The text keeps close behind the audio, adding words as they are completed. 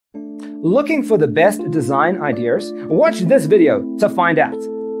Looking for the best design ideas? Watch this video to find out.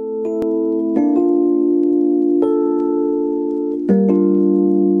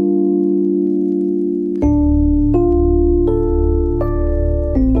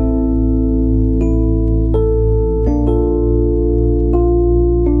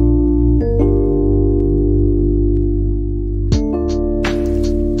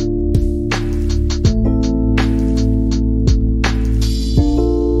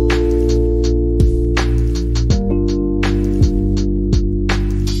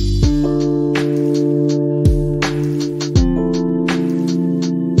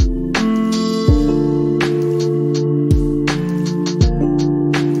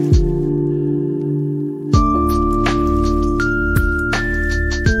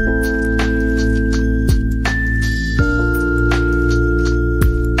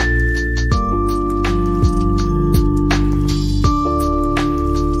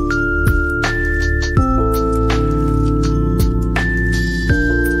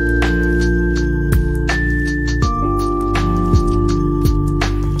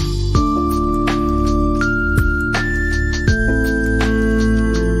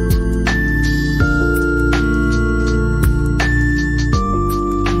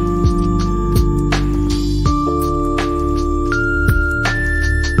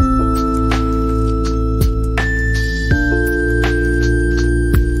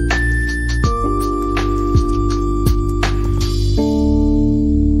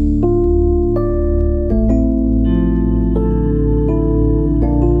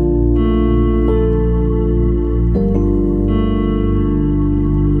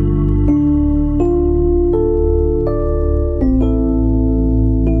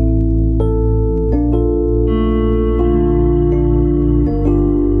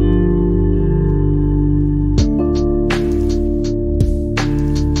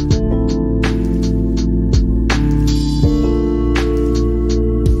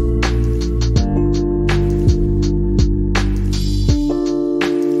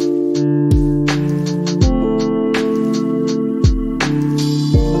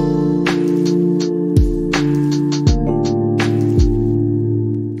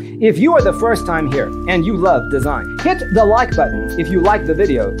 If you are the first time here and you love design, hit the like button if you like the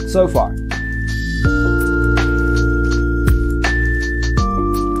video so far.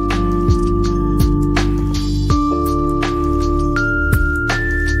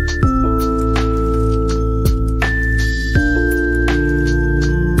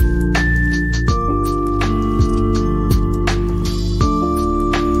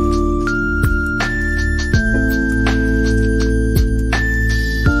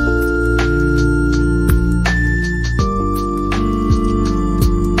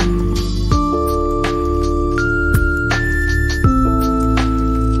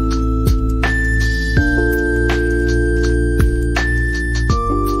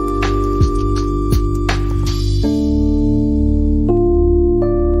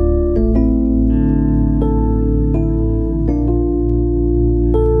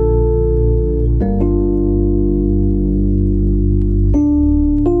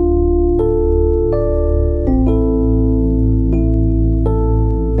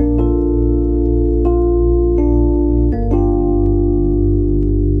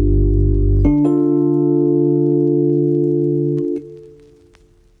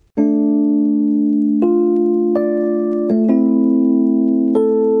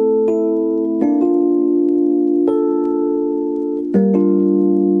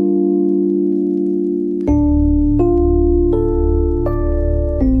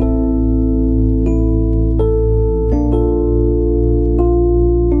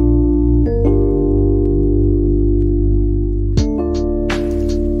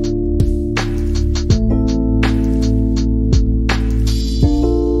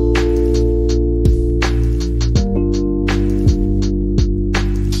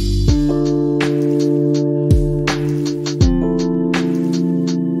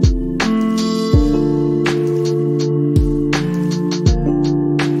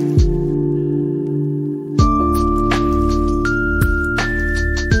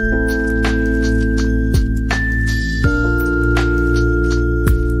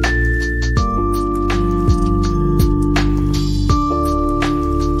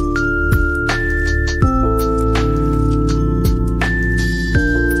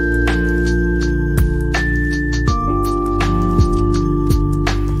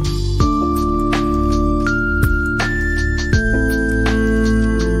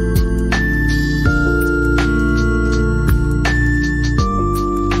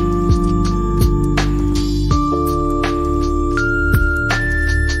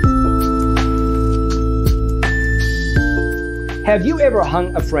 Have you ever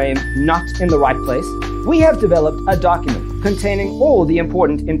hung a frame not in the right place? We have developed a document containing all the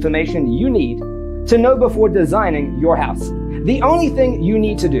important information you need to know before designing your house. The only thing you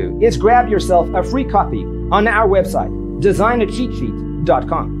need to do is grab yourself a free copy on our website,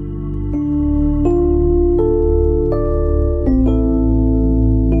 designercheatsheet.com.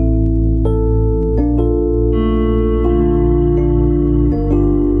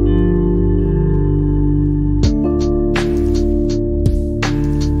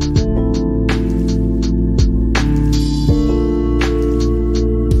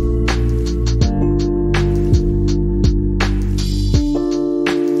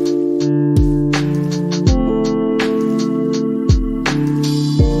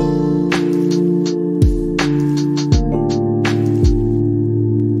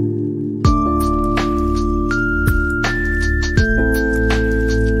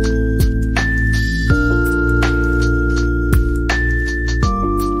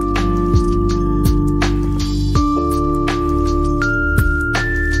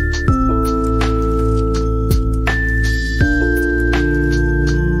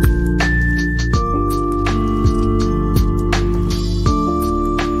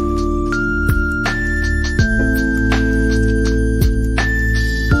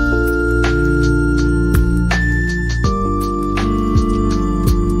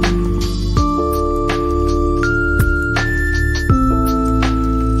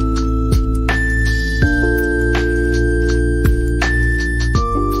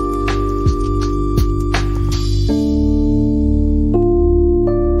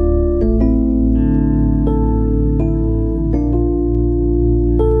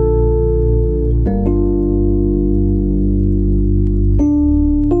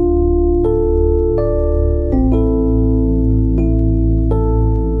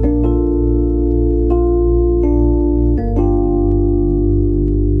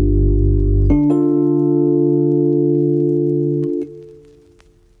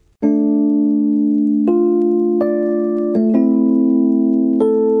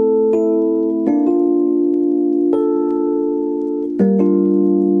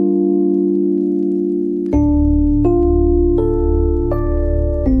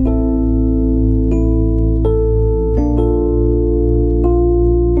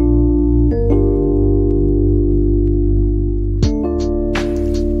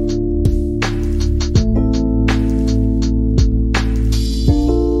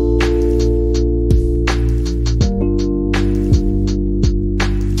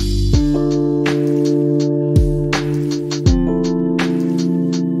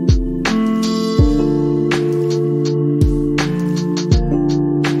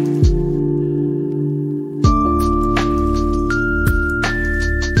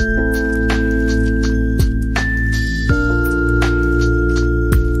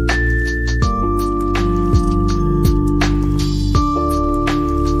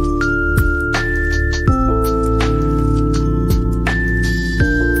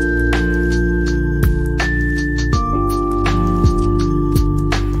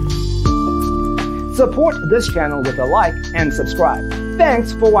 Support this channel with a like and subscribe.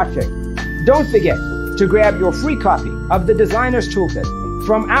 Thanks for watching. Don't forget to grab your free copy of the Designer's Toolkit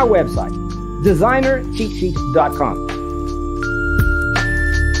from our website, designercheatsheet.com.